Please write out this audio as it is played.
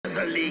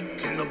There's a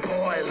leak in the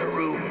boiler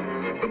room.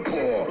 The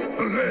poor,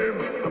 the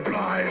lame, the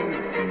blind.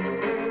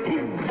 Who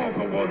are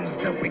the ones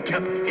that we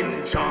kept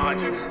in charge?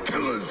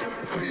 Killers,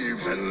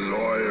 thieves, and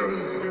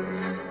lawyers.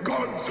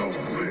 God's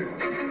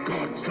away,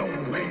 God's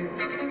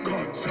away,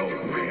 God's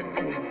away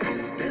on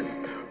business,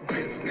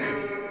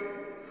 business.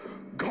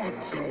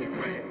 God's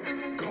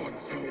away,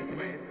 God's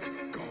away,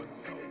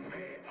 God's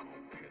away on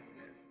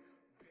business,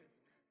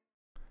 business.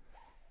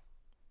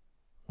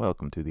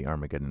 Welcome to the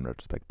Armageddon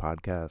Retrospect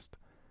podcast.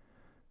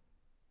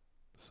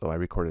 So I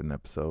recorded an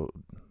episode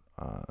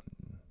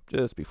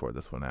just before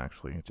this one,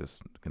 actually.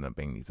 Just going to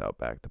bang these out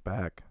back to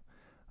back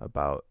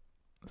about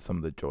some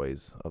of the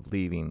joys of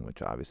leaving,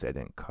 which obviously I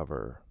didn't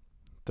cover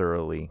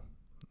thoroughly.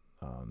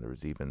 There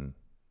was even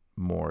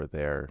more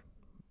there,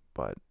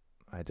 but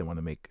I don't want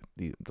to make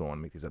these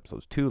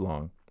episodes too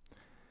long.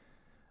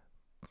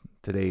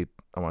 Today,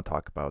 I want to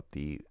talk about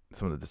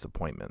some of the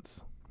disappointments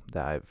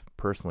that I've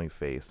personally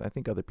faced. I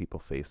think other people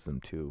face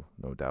them too,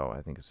 no doubt.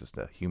 I think it's just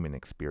a human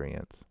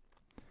experience.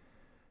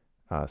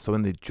 So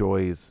in the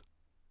joys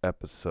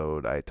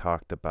episode, I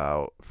talked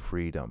about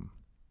freedom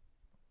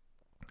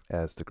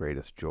as the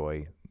greatest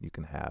joy you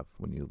can have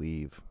when you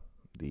leave,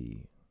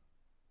 the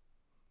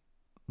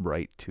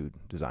right to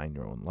design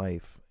your own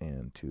life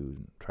and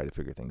to try to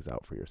figure things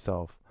out for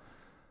yourself,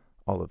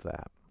 all of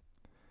that.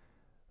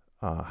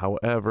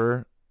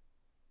 However,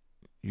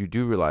 you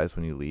do realize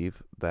when you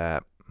leave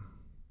that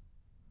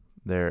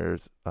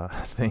there's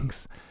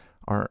things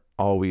aren't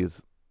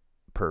always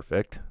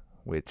perfect,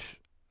 which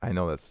I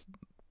know that's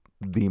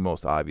the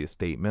most obvious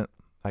statement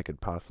I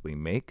could possibly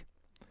make.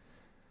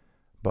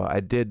 But I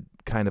did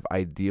kind of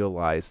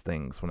idealize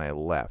things when I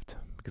left,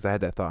 because I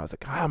had that thought. I was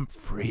like, I'm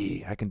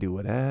free. I can do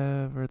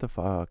whatever the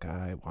fuck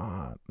I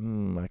want.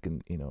 I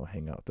can,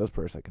 hang out with this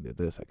person. I can do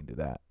this. I can do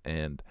that.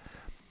 And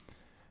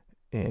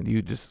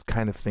you just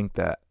kind of think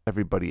that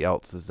everybody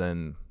else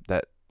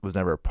that was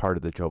never a part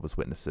of the Jehovah's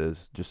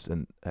Witnesses, just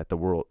in the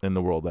world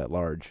at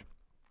large,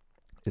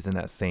 is in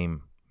that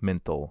same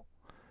mental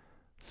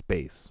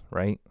space,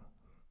 right?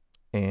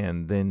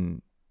 And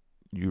then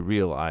you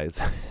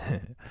realize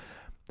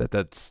that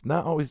that's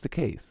not always the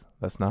case.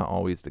 That's not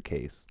always the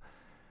case.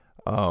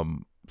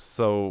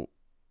 So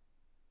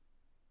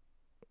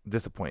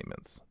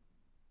disappointments.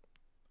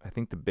 I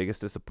think the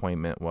biggest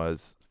disappointment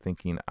was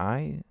thinking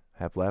I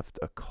have left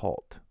a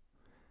cult,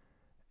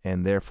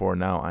 and therefore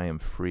now I am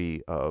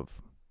free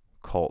of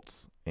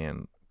cults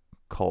and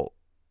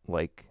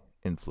cult-like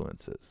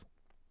influences.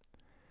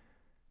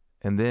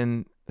 And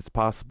then it's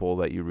possible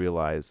that you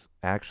realize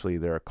actually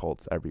there are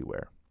cults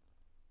everywhere.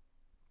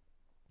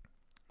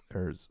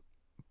 There's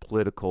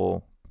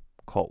political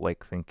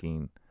cult-like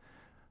thinking,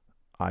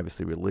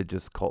 obviously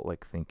religious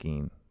cult-like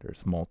thinking.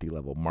 There's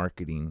multi-level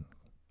marketing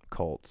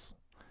cults.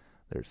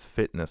 There's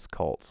fitness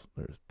cults.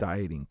 There's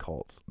dieting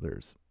cults.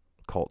 There's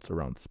cults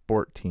around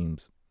sport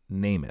teams.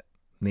 Name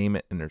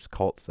it, and there's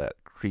cults that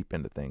creep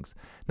into things.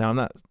 Now, I'm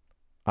not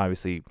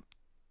obviously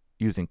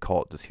using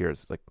cult just here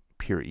as like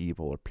pure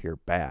evil or pure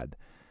bad.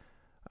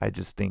 I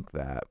just think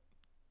that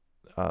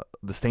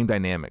the same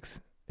dynamics,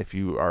 if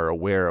you are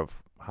aware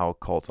of how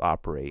cults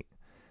operate,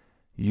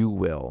 you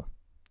will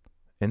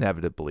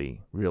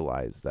inevitably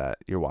realize that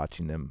you're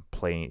watching them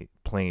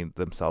playing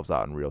themselves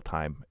out in real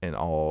time in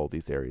all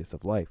these areas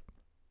of life.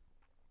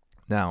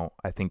 Now,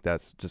 I think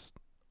that's just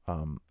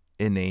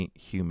innate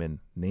human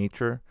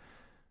nature,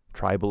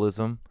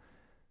 tribalism.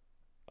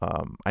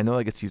 I know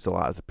that gets used a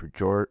lot as a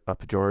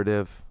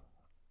pejorative.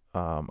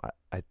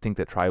 I think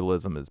that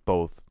tribalism is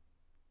both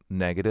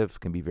negative,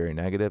 can be very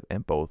negative,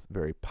 and both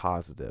very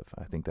positive.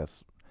 I think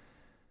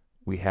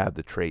we have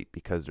the trait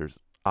because there's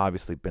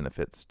obviously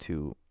benefits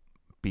to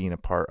being a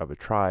part of a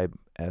tribe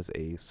as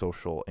a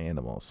social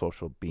animal, a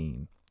social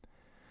being.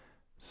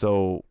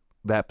 So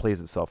that plays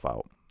itself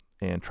out.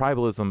 And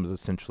tribalism is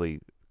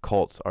essentially,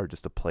 cults are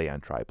just a play on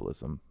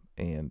tribalism.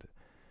 And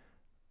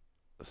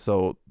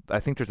so I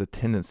think there's a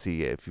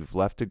tendency, if you've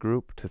left a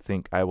group, to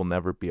think I will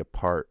never be a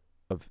part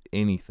of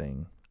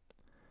anything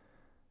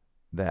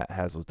that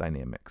has those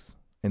dynamics.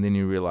 And then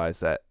you realize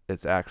that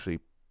it's actually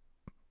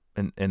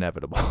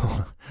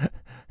inevitable.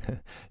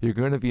 You're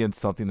going to be in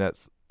something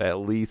that's at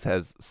least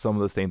has some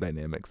of the same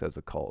dynamics as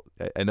a cult.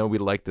 I know we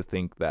like to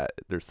think that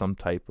there's some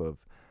type of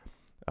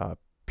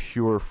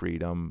pure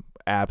freedom,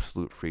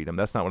 absolute freedom.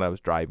 That's not what I was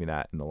driving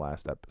at in the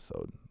last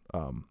episode.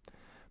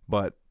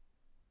 But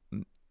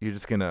you're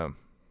just going to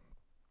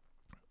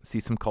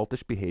see some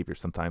cultish behavior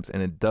sometimes,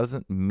 and it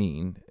doesn't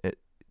mean it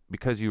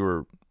because you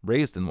were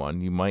raised in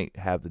one, you might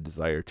have the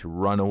desire to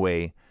run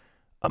away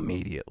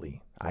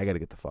immediately. I got to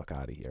get the fuck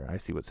out of here. I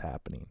see what's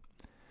happening.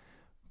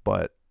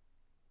 But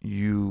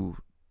you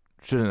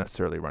shouldn't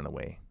necessarily run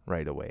away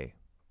right away.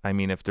 I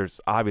mean, if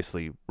there's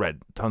obviously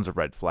tons of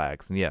red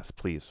flags, and yes,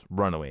 please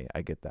run away.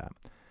 I get that.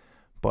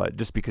 But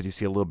just because you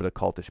see a little bit of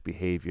cultish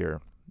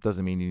behavior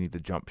doesn't mean you need to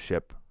jump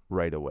ship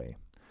right away.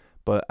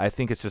 But I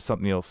think it's just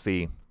something you'll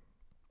see,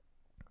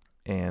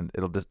 and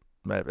it'll just,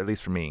 at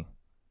least for me,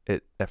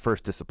 it at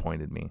first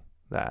disappointed me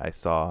that I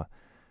saw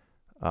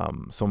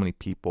so many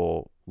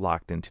people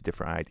locked into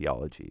different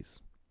ideologies.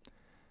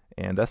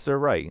 And that's their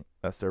right.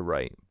 That's their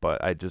right.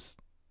 But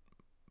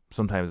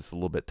sometimes it's a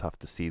little bit tough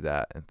to see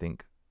that and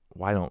think,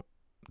 why don't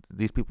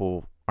these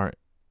people aren't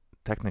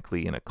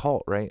technically in a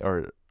cult, right?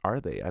 Or are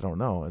they? I don't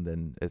know. And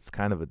then it's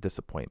kind of a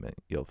disappointment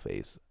you'll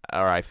face,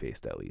 or I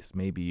faced at least.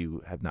 Maybe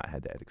you have not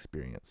had that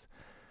experience.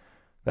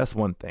 That's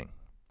one thing.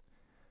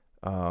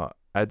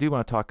 I do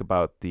want to talk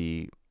about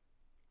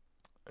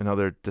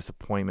another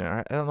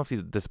disappointment. I don't know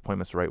if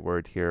disappointment's the right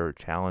word here, or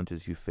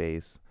challenges you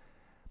face.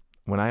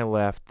 When I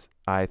left,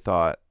 I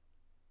thought,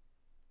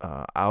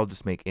 I'll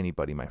just make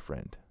anybody my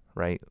friend,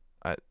 right?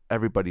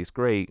 Everybody's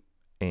great,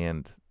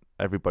 and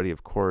everybody,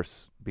 of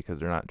course, because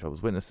they're not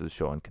Jehovah's Witnesses,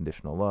 show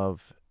unconditional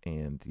love.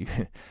 And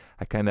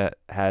I kind of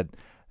had,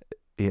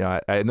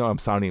 I know I'm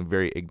sounding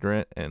very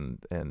ignorant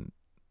and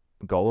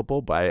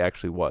gullible, but I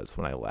actually was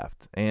when I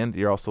left. And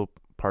you're also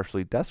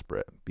partially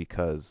desperate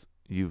because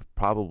you've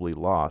probably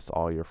lost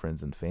all your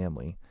friends and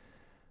family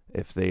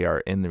if they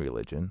are in the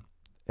religion.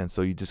 And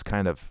so you just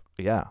kind of,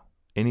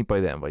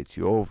 anybody that invites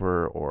you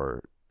over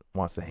or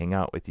wants to hang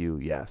out with you,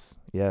 yes.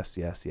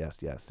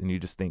 And you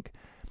just think,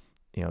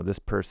 this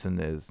person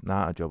is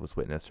not a Jehovah's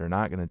Witness. They're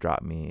not going to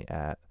drop me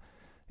at,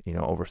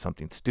 over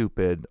something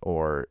stupid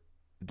or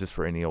just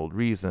for any old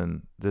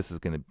reason. This is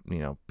going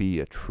to, be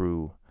a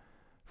true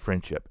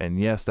friendship. And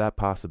yes, that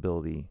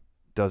possibility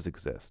does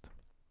exist.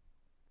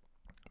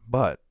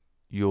 But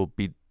you'll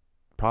be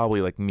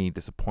probably, like me,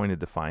 disappointed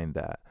to find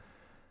that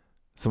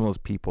some of those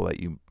people that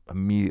you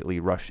immediately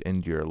rush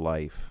into your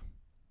life,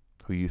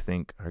 who you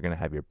think are going to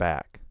have your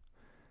back,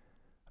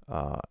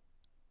 some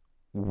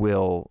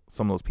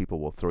of those people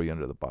will throw you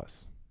under the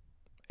bus.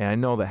 And I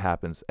know that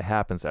happens. It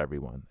happens to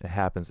everyone.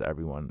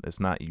 It's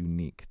not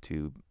unique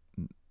to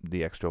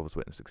the ex-Jehovah's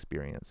Witness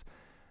experience.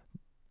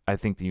 I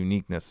think the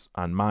uniqueness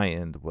on my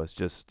end was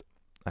just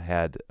I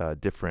had a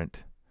different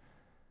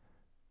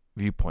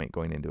viewpoint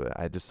going into it.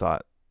 I just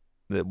thought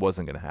that it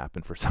wasn't going to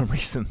happen for some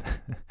reason,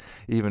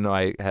 even though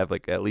I have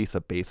at least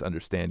a base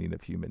understanding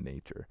of human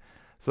nature.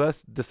 So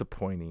that's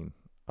disappointing.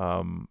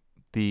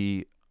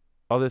 The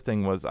other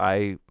thing was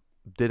I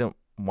didn't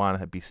want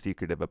to be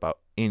secretive about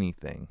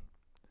anything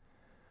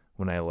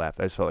when I left.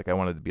 I just felt like I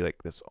wanted to be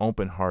like this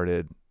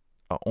open-hearted,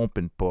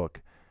 open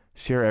book,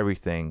 share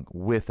everything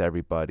with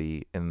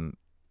everybody. And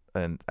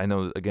I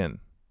know, again,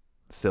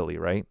 silly,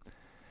 right?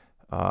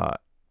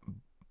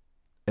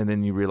 And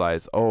then you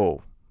realize,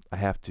 I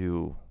have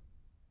to,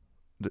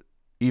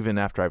 even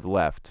after I've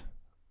left,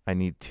 I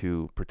need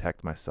to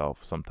protect myself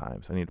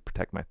sometimes. I need to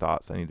protect my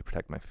thoughts. I need to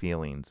protect my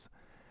feelings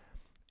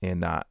and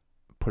not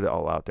put it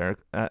all out there.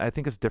 I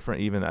think it's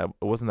different. Even it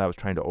wasn't that I was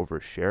trying to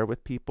overshare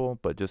with people,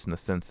 but just in the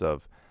sense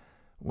of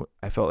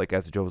I felt like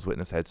as a Jehovah's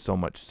Witness, I had so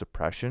much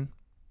suppression,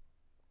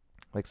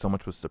 like so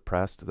much was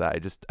suppressed that I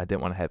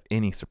didn't want to have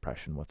any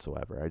suppression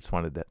whatsoever. I just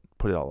wanted to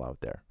put it all out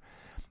there,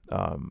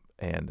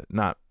 and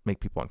not make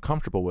people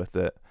uncomfortable with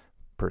it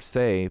per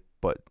se,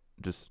 but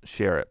just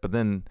share it. But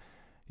then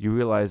you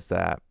realize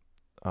that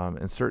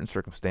in certain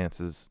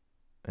circumstances,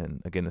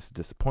 and again, this is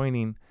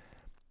disappointing,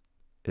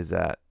 is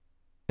that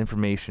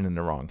information in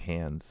the wrong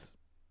hands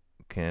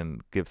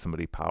can give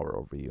somebody power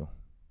over you,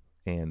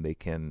 and they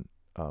can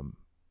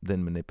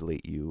then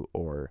manipulate you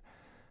or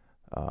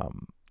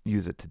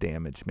use it to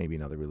damage maybe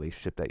another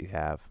relationship that you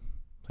have,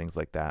 things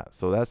like that.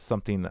 So that's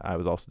something that I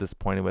was also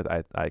disappointed with.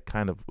 I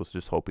kind of was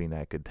just hoping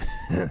I could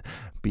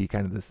be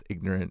kind of this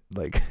ignorant,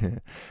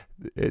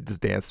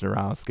 just dancing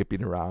around,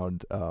 skipping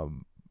around,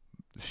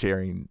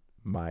 sharing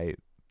my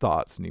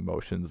thoughts and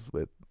emotions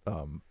with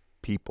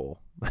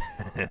people,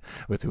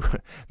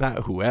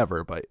 not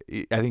whoever, but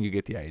I think you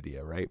get the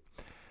idea, right?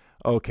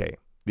 Okay.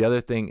 The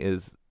other thing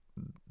is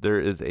there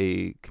is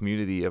a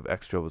community of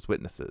ex-Jehovah's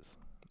Witnesses,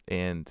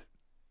 and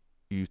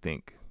you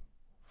think,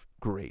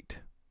 great.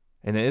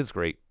 And it is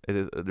great.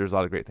 There's a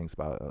lot of great things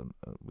about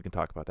it. We can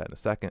talk about that in a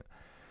second.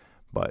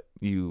 But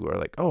you are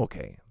like,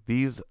 okay,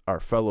 these are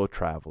fellow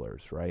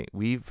travelers, right?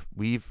 We've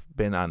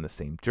been on the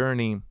same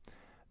journey.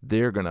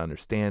 They're going to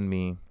understand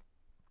me.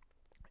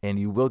 And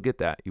you will get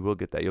that. You'll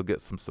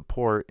get some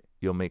support.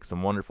 You'll make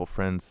some wonderful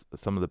friends.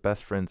 Some of the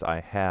best friends I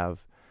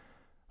have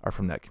are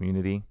from that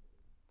community.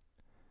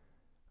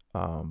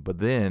 But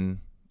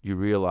then you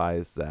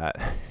realize that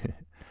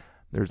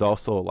there's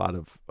also a lot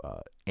of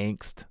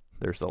angst.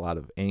 There's a lot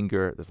of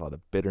anger. There's a lot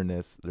of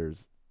bitterness.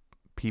 There's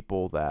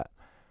people that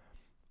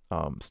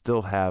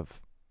still have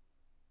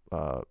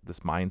this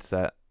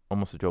mindset,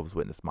 almost a Jehovah's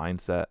Witness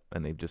mindset,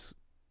 and they've just,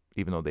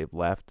 even though they've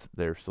left,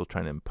 they're still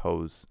trying to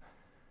impose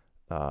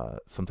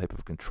some type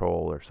of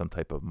control or some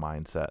type of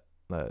mindset.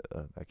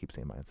 I keep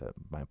saying mindset.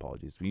 My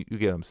apologies. You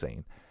get what I'm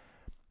saying.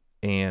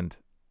 And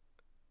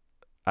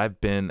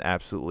I've been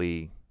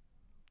absolutely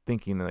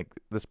thinking like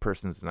this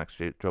person's an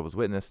ex-Jehovah's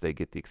Witness. They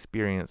get the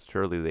experience.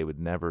 Surely they would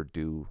never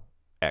do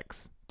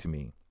X to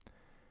me.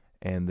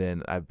 And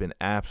then I've been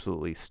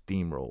absolutely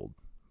steamrolled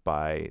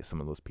by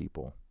some of those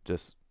people.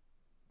 Just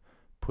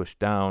pushed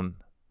down,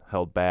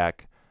 held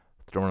back,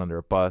 thrown under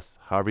a bus,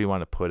 however you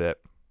want to put it.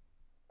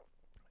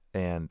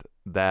 And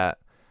that,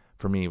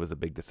 for me, was a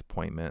big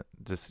disappointment.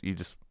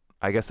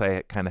 I guess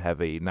I kind of have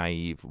a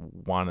naive,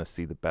 want to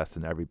see the best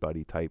in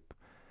everybody type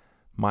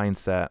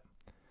mindset.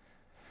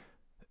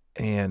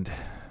 And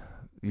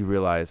you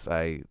realize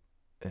that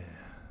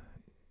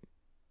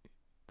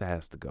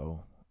has to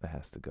go. That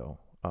has to go.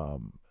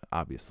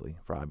 Obviously,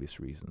 for obvious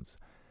reasons.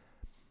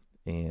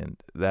 And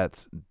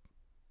that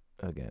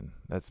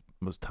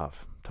was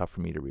tough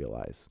for me to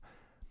realize.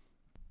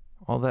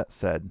 All that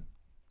said,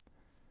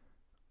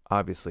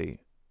 obviously,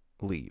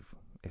 leave.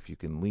 If you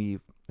can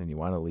leave and you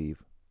want to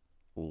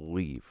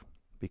leave,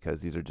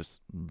 because these are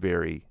just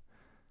very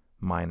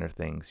minor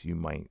things you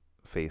might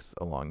face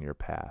along your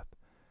path.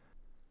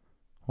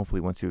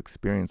 Hopefully, once you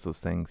experience those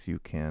things, you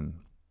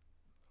can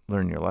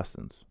learn your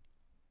lessons.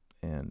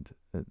 And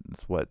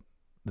it's what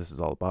this is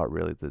all about,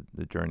 really.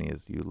 The journey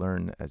is you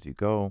learn as you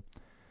go.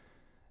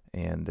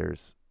 And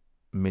there's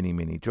many,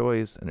 many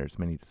joys, and there's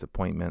many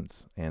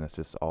disappointments, and it's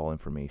just all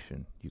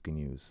information you can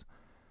use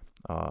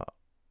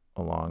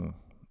along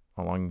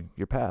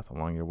your path,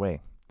 along your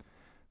way.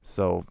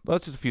 So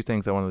that's just a few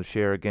things I wanted to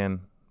share.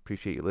 Again,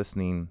 appreciate you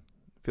listening.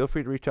 Feel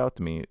free to reach out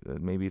to me.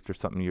 Maybe if there's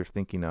something you're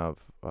thinking of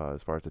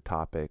as far as a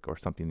topic or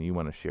something that you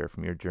want to share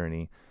from your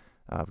journey.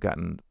 I've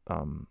gotten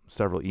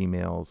several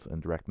emails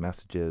and direct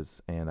messages,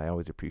 and I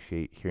always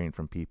appreciate hearing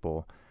from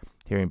people,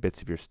 hearing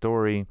bits of your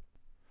story.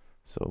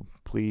 So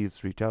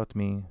please reach out to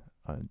me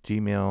on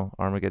Gmail,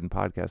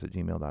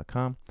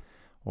 armageddonpodcast@gmail.com,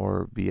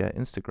 or via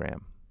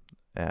Instagram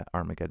at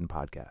Armageddon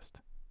Podcast.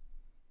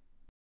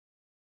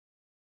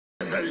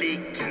 There's a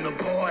leak in the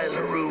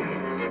boiler room.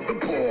 The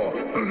poor,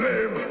 the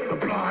lame, the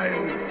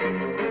blind.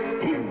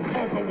 Who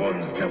are the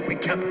ones that we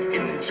kept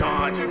in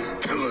charge?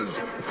 Killers,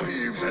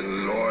 thieves,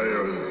 and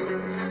lawyers.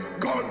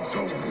 Gone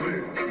so